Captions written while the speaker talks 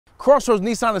Crossroads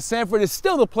Nissan of Sanford is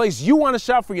still the place you want to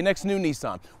shop for your next new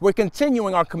Nissan. We're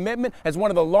continuing our commitment as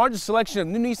one of the largest selection of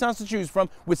new Nissans to choose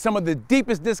from with some of the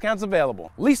deepest discounts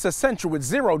available. Lease a Sentra with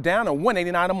 0 down and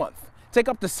 $189 a month. Take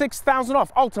up to $6,000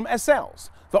 off Ultima SLs.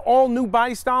 The all-new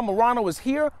body style Murano is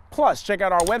here. Plus, check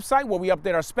out our website where we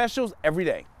update our specials every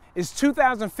day. It's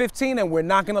 2015 and we're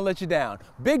not going to let you down.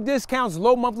 Big discounts,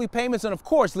 low monthly payments, and of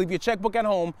course, leave your checkbook at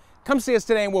home. Come see us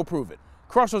today and we'll prove it.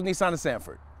 Crossroads Nissan of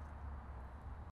Sanford.